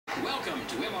Welcome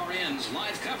to MRN's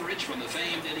live coverage from the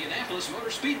famed Indianapolis Motor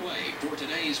Speedway for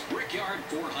today's Brickyard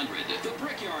 400. The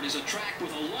Brickyard is a track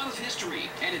with a lot of history,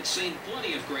 and it's seen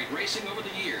plenty of great racing over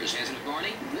the years, hasn't it,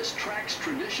 Barney? This track's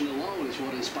tradition alone is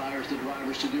what inspires the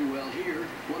drivers to do well here.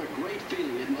 What a great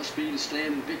feeling it must be to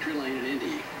stand in victory lane at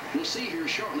Indy. We'll see here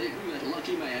shortly who that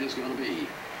lucky man is going to be.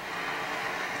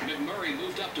 McMurray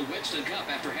moved up to Winston Cup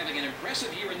after having an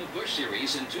impressive year in the Busch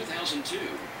Series in 2002.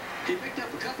 He picked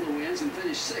up a couple of wins and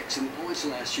finished 6th in the points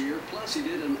last year, plus he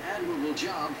did an admirable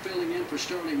job filling in for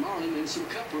Sterling Marlin in some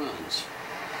cup runs.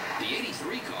 The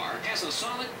 83 car has a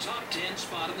solid top 10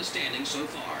 spot in the standings so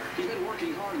far. He's been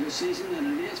working hard this season,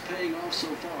 and it is paying off so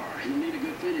far. He'll need a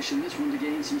good finish in this one to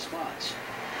gain some spots.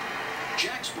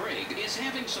 Jack Sprague is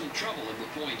having some trouble in the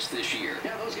points this year.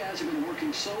 Yeah, those guys have been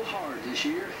working so hard this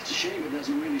year. It's a shame it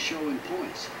doesn't really show in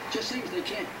points. Just seems they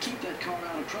can't keep that car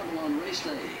out of trouble on race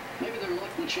day. Maybe their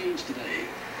luck will change today.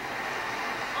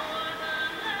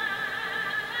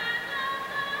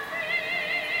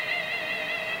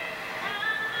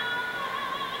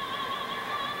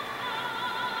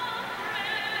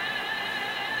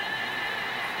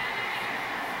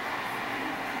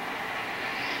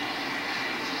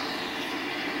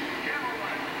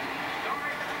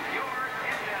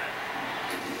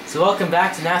 So welcome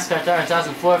back to NASCAR Thunder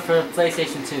 2004 for the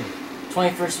PlayStation 2.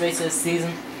 21st race of this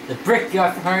season, the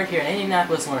Brickyard 400 here in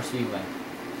Indianapolis Motor Speedway.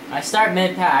 I start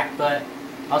mid-pack, but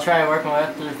I'll try to work my way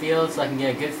up through the field so I can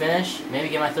get a good finish, maybe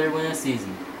get my 3rd win of the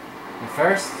season. And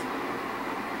first...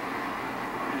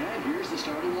 And here's the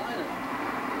starting lineup.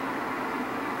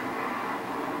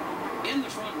 In the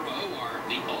front row are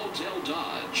the Oldell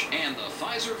Dodge and the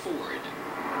Pfizer Ford.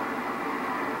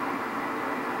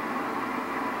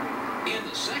 In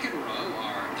the second row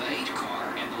are the 8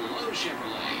 car and the Lowe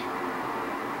Chevrolet.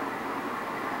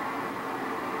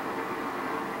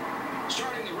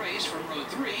 Starting the race from row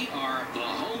 3 are the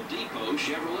Home Depot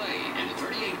Chevrolet and the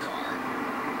 38 car.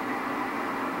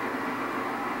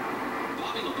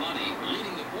 Bobby Labonte,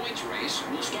 leading the points race,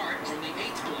 will start from the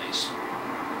 8th place.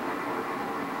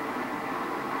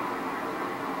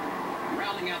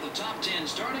 Rounding out the top 10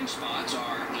 starting spots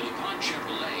are the DuPont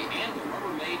Chevrolet and the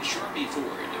Rubbermaid Sharpie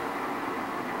Ford.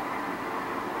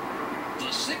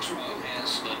 The 6th row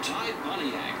has the Tide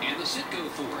Pontiac and the Citgo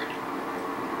Ford.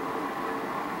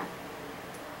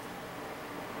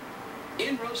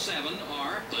 In row 7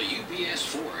 are the UPS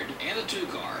Ford and the 2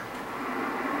 car.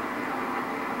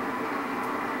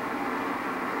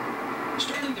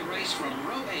 Starting the race from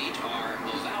row 8 are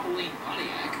the Valvoline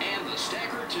Pontiac and the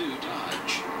Stacker 2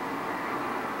 Dodge.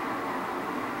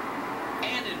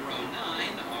 And in row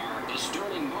 9 are the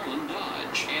Sterling Marlin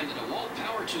Dodge and the DeWalt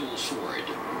Power Tools Ford.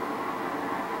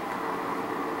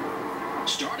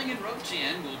 Starting in row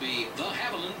 10 will be the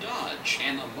Haviland Dodge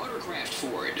and the Motorcraft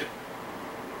Ford.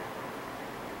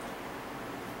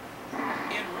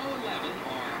 In row 11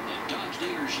 are the Dodge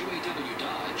Dealers UAW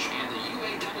Dodge and the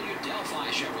UAW Delphi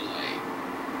Chevrolet.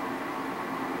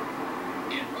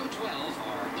 In row 12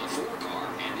 are the 4 car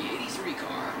and the 83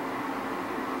 car.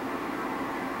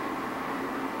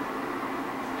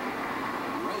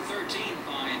 Row 13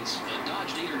 finds the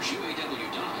Dodge Dealers UAW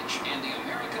Dodge and the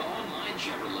America Online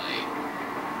Chevrolet.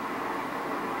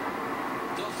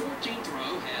 The 14th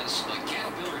row has the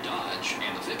Caterpillar Dodge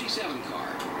and the 57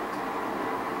 car.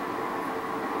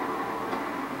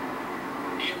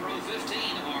 In row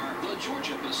 15 are the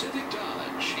Georgia Pacific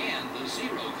Dodge and the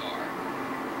Zero car.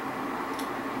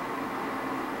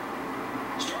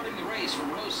 Starting the race from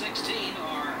row 16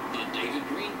 are the David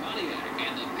Green Pontiac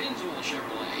and the Pennzoil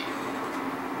Chevrolet.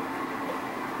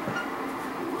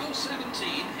 Row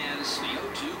 17 has the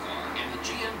O2 car and the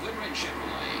GM Goodrich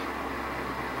Chevrolet.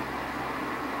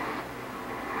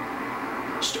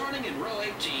 Starting in row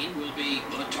 18 will be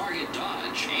the Target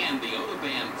Dodge and the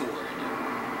Autobahn Ford.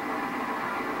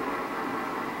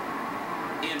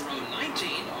 In row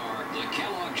 19 are the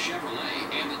Kellogg Chevrolet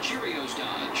and the Cheerios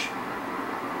Dodge.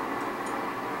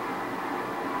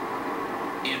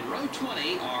 In row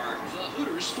 20 are the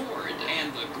Hooters Ford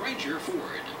and the Granger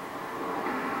Ford.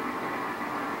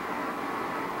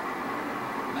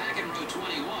 Back in row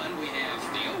 21 we have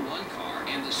the 01 car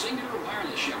and the Singular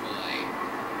Wireless Chevrolet.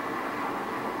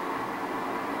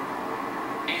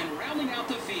 And rounding out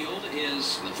the field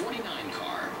is the 49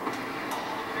 car.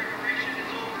 All preparation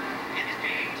is over. It's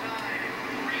game time.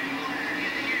 Green flag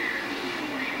in the air.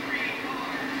 43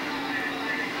 cars side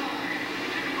by side.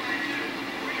 2 by 2.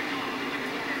 Green on the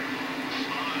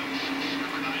corner.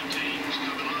 Number 19 is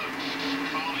coming up.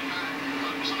 Falling back.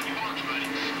 Focus on your marks, buddy.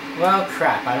 Well,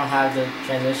 crap, I don't have the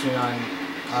transition on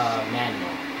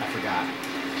manual. I forgot.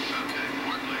 Okay,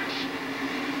 one left.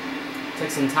 Took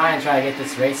some time to try to get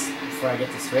this race before I get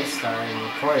this race started and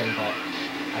recording, but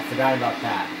I forgot about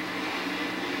that.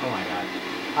 Oh my god.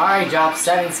 Alright, dropped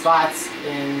 7 spots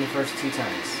in the first 2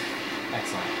 turns.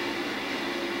 Excellent.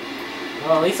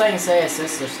 Well, at least I can say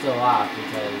assists are still off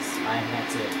because I had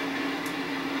to.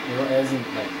 It doesn't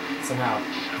like somehow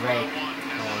break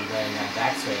when I'm going that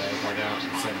back straight if I go at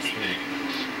a certain speed.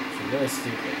 It's really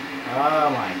stupid.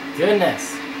 Oh my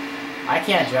goodness! I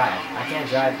can't drive. I can't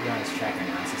drive on this track right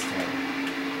now. This is terrible.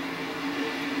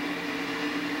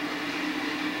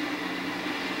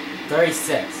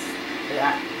 36.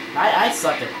 I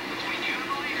suck at.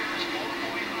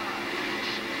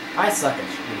 I suck at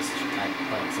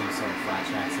like some sort of flat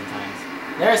track sometimes.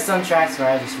 There are some tracks where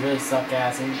I just really suck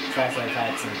at. Some tracks I've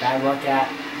had some bad luck at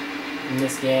in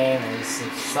this game, and there's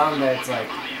some that it's like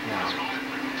no.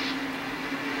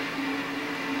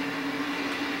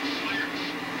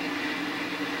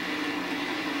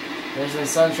 There's been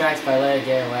some tracks by Let It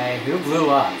Get Away who blew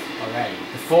up already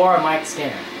before Mike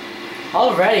Skinner.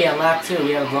 Already on lap 2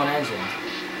 we have a blown engine. I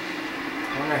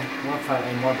wonder if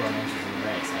any more blown engines in the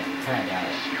race. I kind of doubt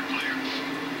it.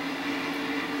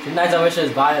 Sometimes I wish it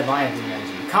was by line blown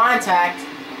engine. Contact!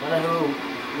 I wonder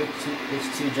which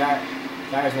two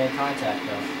drivers made contact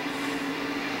though.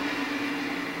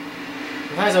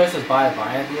 Sometimes I wish it was by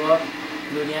line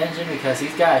blew the engine because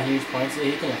he's got a huge point so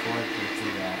he can afford to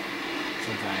do that.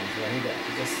 Sometimes, yeah,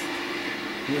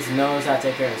 he just knows how to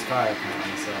take care of his car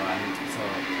apparently. So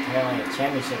apparently the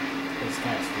championship is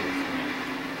kind of screwed for me.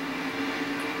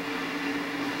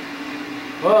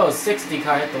 Whoa, 60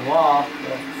 car hit the wall.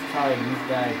 Probably moved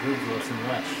that groove a little too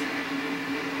much.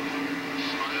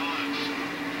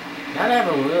 Now that I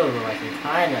have a wheel where I can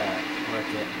kind of work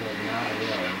it, but not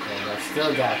really because I've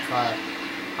still got a car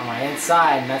on my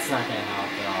inside, and that's not going to help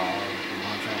at all.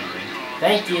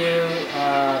 Thank you,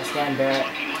 Stan Barrett.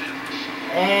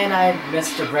 And I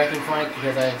missed the braking point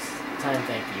because I was telling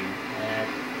thank you. And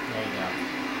there you go.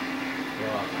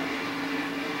 You're welcome.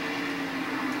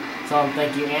 Tell them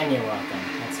thank you and you're welcome.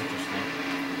 That's interesting.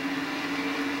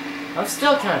 I'm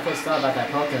still kind of pissed off about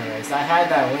that Pokemon race. I had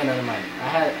that win under my.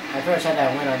 I pretty much had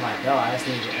that win under my belt. I just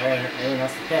needed everyone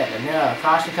else to pit. But no,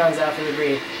 caution comes out for the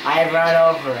green. I run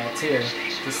over it too.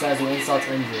 Just as an insult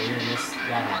to injury, and just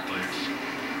that happens.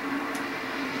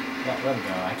 Let him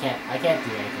go. I can't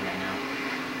do anything right now.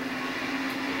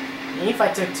 Even if I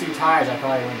took 2 tires, I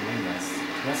probably wouldn't win this.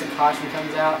 Unless a caution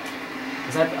comes out.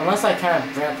 Unless I kind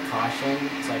of bring up the caution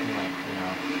so I can, like, you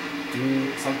know,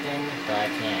 do something, but I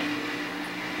can't.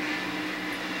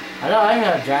 I don't know, I'm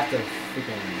gonna draft a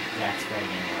freaking Jack Sprague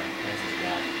anymore. This is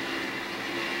bad.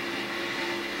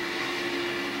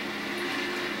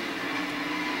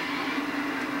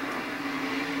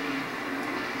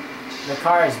 The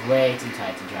car is way too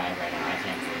tight to drive right now. I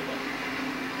can't believe it.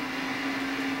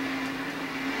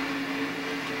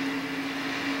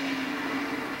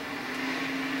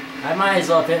 I might as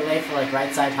well pit late for like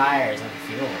right side tires and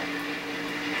fuel. What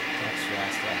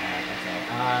gas do I have? Okay.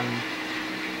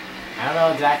 I don't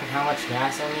know exactly how much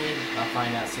gas I need. I'll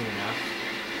find out soon enough.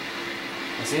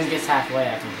 As soon as it gets halfway,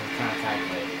 I can just kind of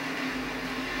calculate.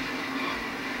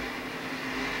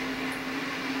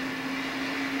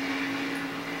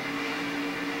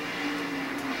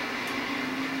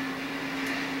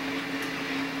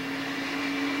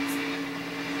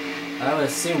 I would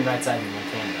assume right side in my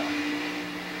can though.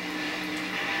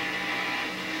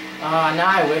 Now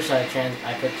I wish I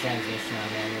put transmission on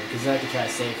manual because then I could try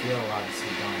to save fuel while this is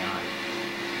going on.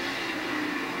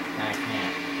 And I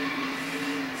can't.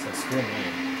 So screw me.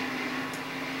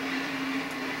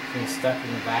 Being stuck in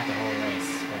the back the whole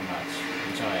race, very much.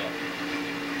 Enjoy it.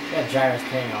 We got drivers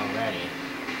pitting already.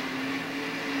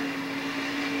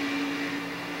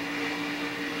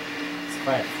 It's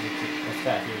quite a few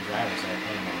drivers that are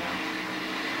pitting right now.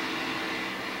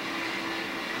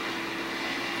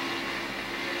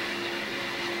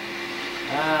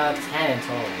 10 in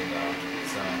total though,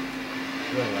 so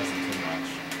it really wasn't too much.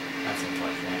 That's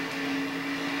unfortunate.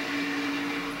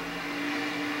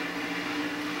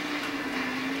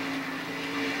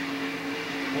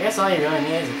 I guess all you really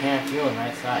need is a can of fuel and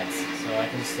right sides, so I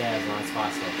can just stay as long as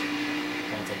possible.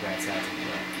 I'm gonna take right sides and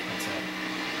fuel. That's it.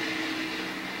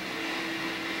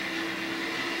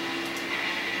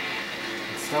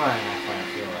 It's still not enough for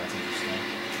fuel, that's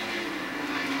interesting.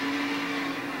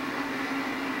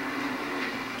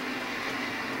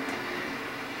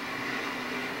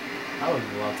 I would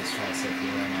love to try to save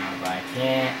fuel right now, but I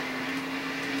can't.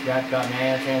 Forgot about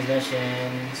manual transmission.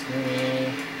 Screw me.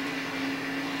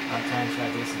 I'll try and try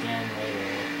this again later,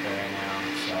 but right now,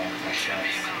 so that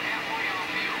sucks.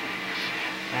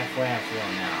 Halfway on fuel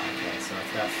now. Okay, so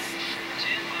that's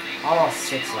almost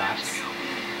 6 laps.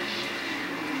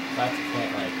 So I have to put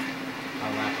like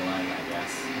on lap 11, I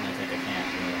guess, and I think I can't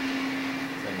do it.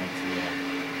 So it makes me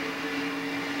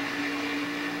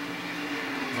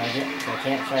I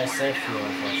can't try to save fuel,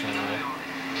 unfortunately.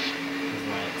 Because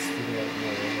my stupid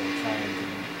will try and do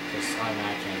just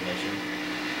automatic transmission.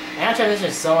 And transmission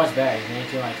is so much better. You can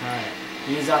make you like kind of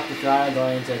ease up the throttle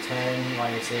going into a turn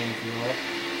while you're saving fuel.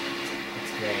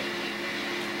 It's great.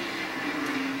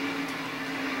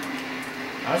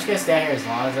 I'm just gonna stay here as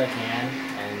long as I can,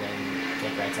 and then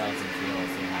take right sides and fuel and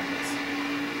see what happens.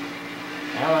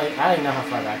 I don't even know how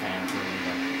far back I am too,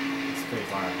 but it's pretty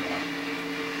far though.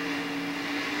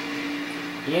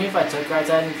 Even if I took right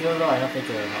sides and fuel though, I don't think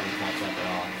it would help me catch up at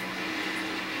all.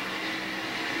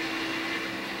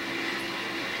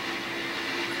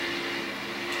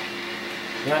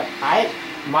 You know what, I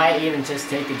might even just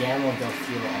take the gamble and go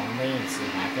fuel only and see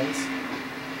what happens.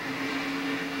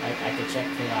 I could check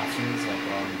pit options like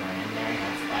while I'm going in there. I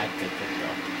have to pick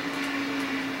though.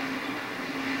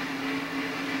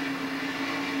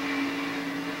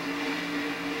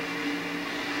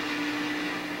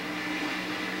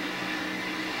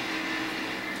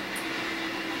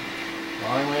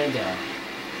 Long way to go.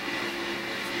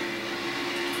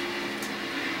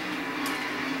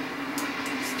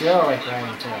 Still like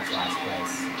running too much last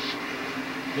place.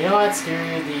 You know what?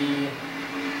 Screw the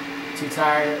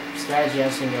two-tire strategy. I'm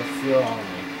just gonna go fuel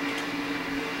only.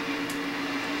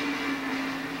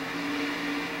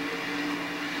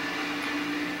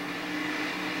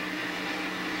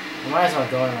 I might as well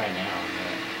go in right now,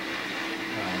 but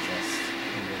no interest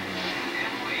in doing that.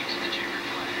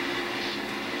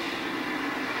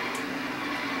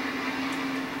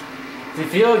 The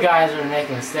fuel guys are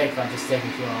making a mistake by just taking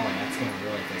fuel only. That's gonna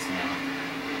really piss me off.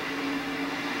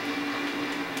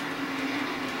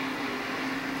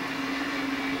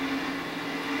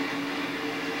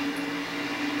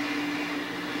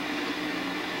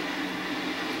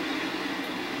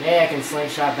 Yeah, I can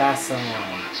slingshot past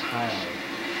someone. Finally.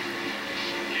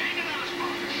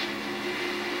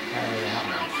 Not really that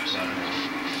much, but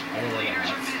I really get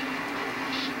helps.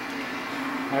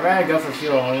 I'd rather go for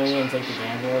fuel only and take the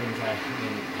gamble than try to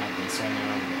have this right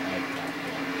now and get like that.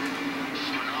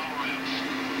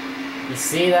 Yeah. You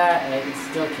see that? It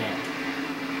still can't.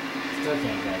 Still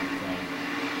can't get the thing.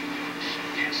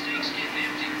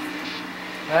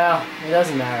 Well, it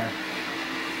doesn't matter.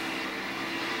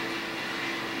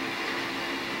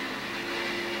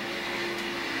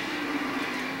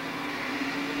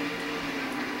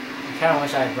 I kind of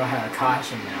wish I had brought out a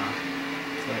caution now.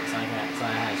 So I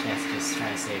had a chance to just try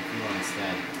to save fuel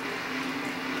instead.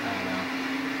 I don't know.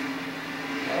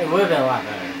 It would have been a lot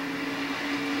better.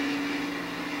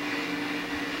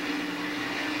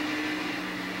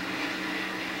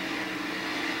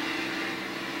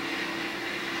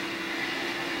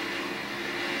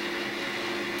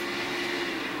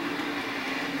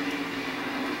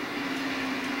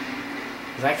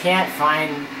 Because I can't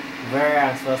find where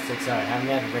I'm supposed to accelerate. I haven't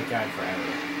been at the Brickyard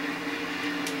forever.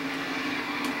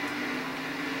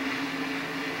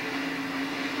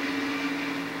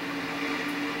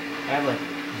 I have like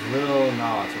little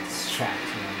knowledge of this track,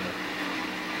 remember.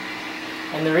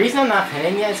 And the reason I'm not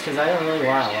pinning it is because I don't really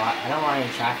want a lot. I don't want any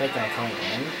traffic that I'm coming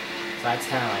in. So that's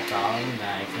kind of my problem,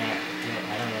 that I can't do it.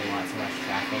 I don't really want so much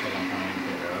traffic that I'm coming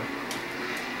into the road.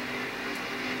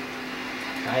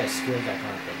 I just screwed that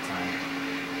car big time.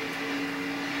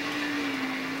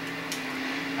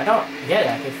 I don't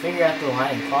get it. I could figure out the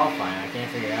line in qualifying. I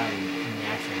can't figure it out in the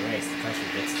actual race. The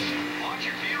pressure gets to me.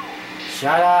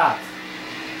 Shut up!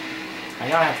 I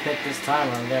know I have to pick this time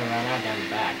or I'm gonna run out down the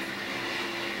back.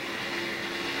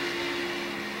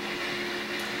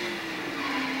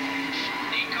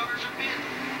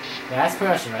 Yeah, that's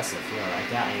pretty much the rest of the field. I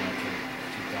doubt anyone can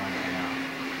keep going right now.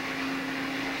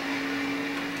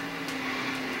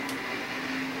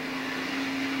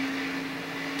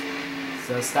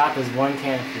 So stop is 1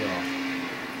 can of fuel.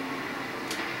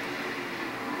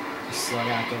 Just slow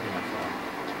down quick enough though.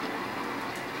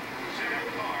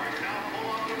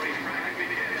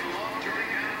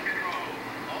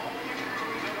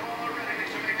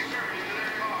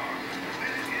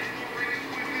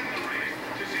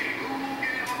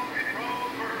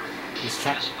 He's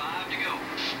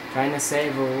trying to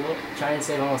save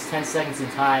almost 10 seconds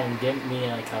of time and get me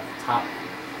like a top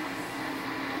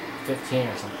 15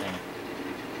 or something.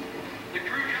 The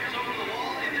crew jumps over the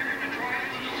wall and they're going to try a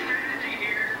little strategy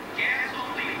here. Gas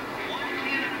only. 1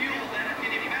 can of fuel that'll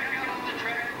get him back out on the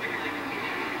track quickly.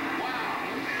 Wow.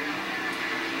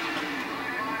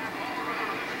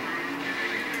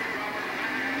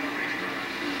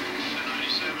 The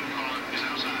 97 car is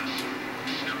outside.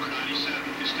 Number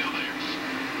 97 is still there.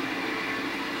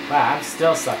 Wow, I'm still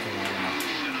still sucking right now.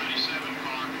 The 97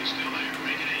 car is still there.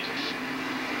 Make it easy.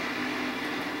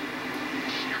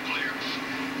 You're clear.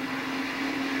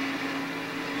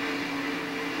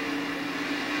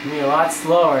 Be a lot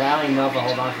slower, and I don't even know if I'll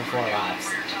hold on for 4 laps.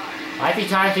 Might be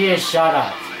time for you to shut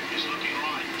up. Is looking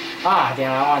light. Ah,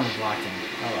 damn, I wanted to block him.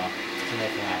 Oh well, too late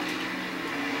for that.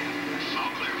 All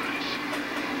clear, base.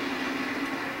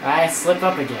 I slip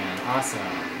up again.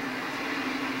 Awesome.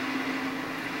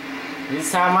 This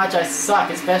is how much I suck,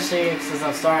 especially since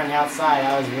I'm starting on the outside.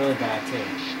 I was really bad too.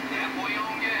 Halfway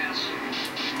on gas.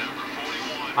 Number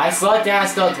 41. I slowed down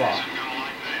still 12. Go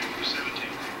like that.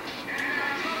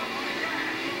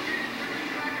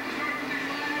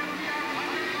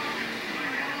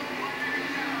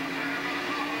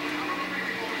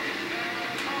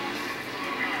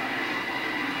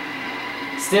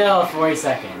 17. Still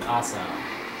 40-second. Awesome.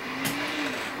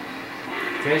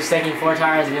 Finish taking 4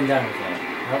 tires and been done with it.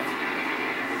 Nope.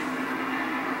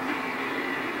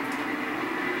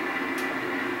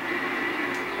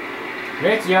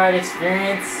 Brickyard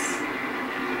experience,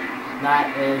 not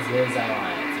as good as I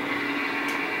want it to.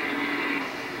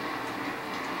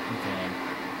 Okay.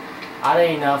 I don't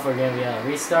even know if we're gonna be able to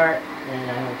restart,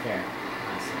 and I don't care.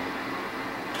 Honestly.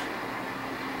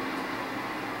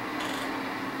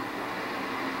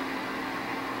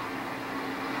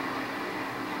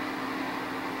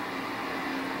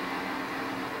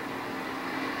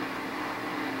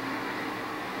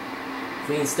 If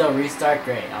we can still restart,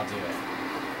 great, I'll do it.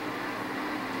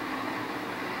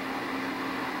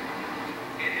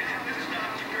 Indianapolis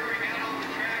stops occurring out on the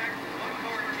track. One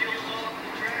car peels off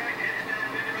the track, heads down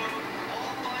pit road,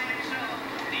 all by himself.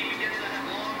 He begins that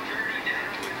long journey down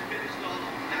to his pit stall.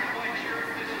 Not quite sure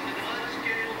if this is an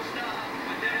unscheduled stop,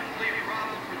 but definitely a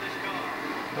problem for this car.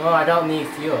 Oh, I don't need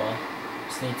fuel.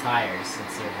 Just need tires and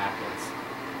see what happens.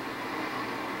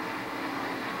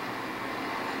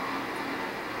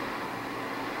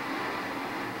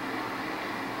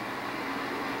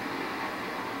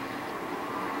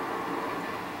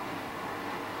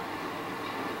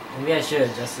 Maybe I should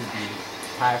adjust the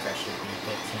tire pressure to be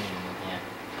 15 and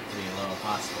to be as low as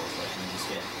possible so I can just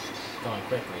get going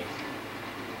quickly.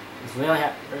 Because we only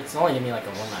have, it's only gonna be like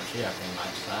a 1-lap shootout pretty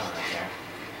much, so I don't really care.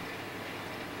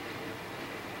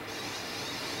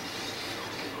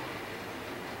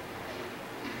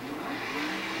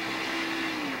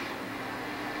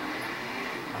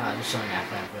 Just showing that I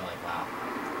feel like, wow.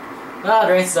 Well,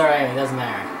 the race is alright, it doesn't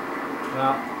matter.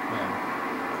 Well, whatever.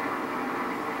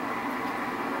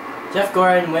 Jeff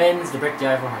Gordon wins the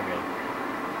Brickyard 400.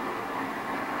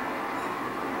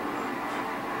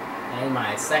 And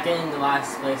my second to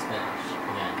last place finish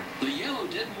again. The yellow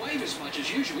didn't wave as much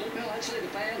as usual. Well, I'd say the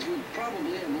fans would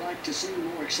probably have liked to see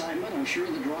more excitement. I'm sure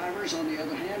the drivers, on the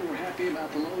other hand, were happy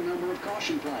about the low number of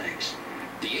caution flags.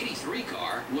 The 83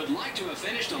 car would like to have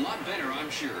finished a lot better, I'm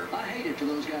sure. I hated for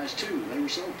those guys, too. They were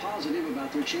so positive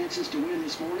about their chances to win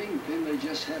this morning, then they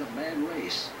just had a bad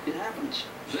race. It happens.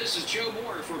 This is Joe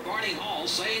Moore for Barney Hall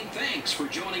saying thanks for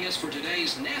joining us for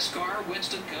today's NASCAR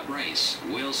Winston Cup race.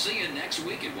 We'll see you next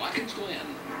week at Watkins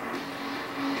Glen.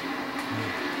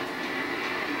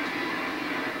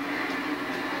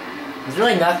 There's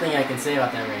really nothing I can say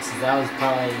about that race, 'cause that was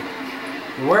probably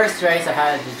the worst race I've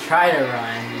had to try to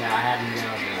run. Yeah, I haven't been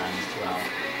able to run as well.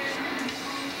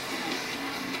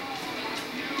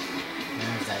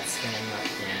 There's that spinning up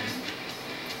again.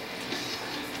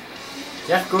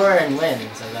 Jeff Gordon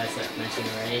wins, as I mentioned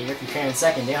already. Ricky Craven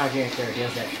second, Dale Jr. third,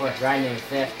 Dale Jet fourth, Ryan Newman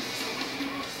fifth,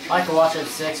 Michael Walsh at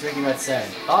 6, Ricky Rudd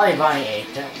 7, Ollie Bonnie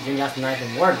 8, Jimmy Johnson 9th,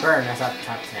 and Ward Byrne, that's out the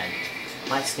top 10.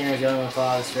 Mike Skinner is the only one to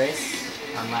follow this race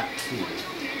on lap 2.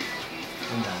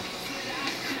 I'm done.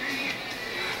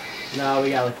 No, we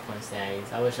gotta look at point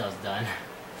standings. I wish I was done.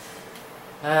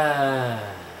 That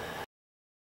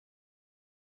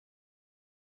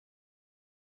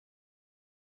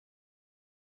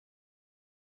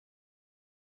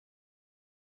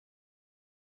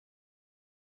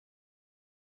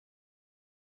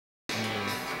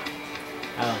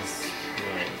was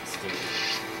really stupid.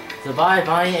 So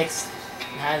Bonnie X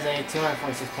has a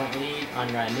 246-point lead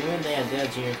on Ryan Newman. They have Dale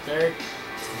Jr. third,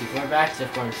 54 back,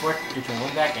 Jeff Gordon fourth,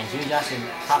 321 back, and Jimmy Johnson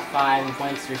top 5 in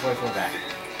points, 344 back.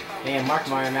 They have Mark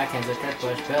Meyer, Matt Kenseth, Kurt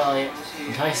Busch, Bill Elliott,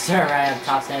 and Tony Stewart right at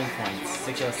top 7 points,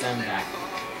 607 back.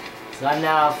 So I'm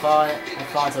now fallen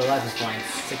to 11 points,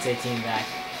 618 back.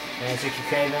 And it's Ricky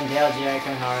Craven, Dale Jr.,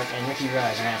 Kevin Harvick, and Ricky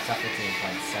Rudd right at top 15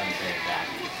 points, 730 back.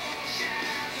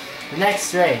 The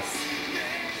next race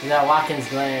is at Watkins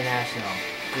Glen International.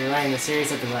 We're running the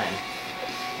series at the Glen.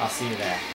 I'll see you there.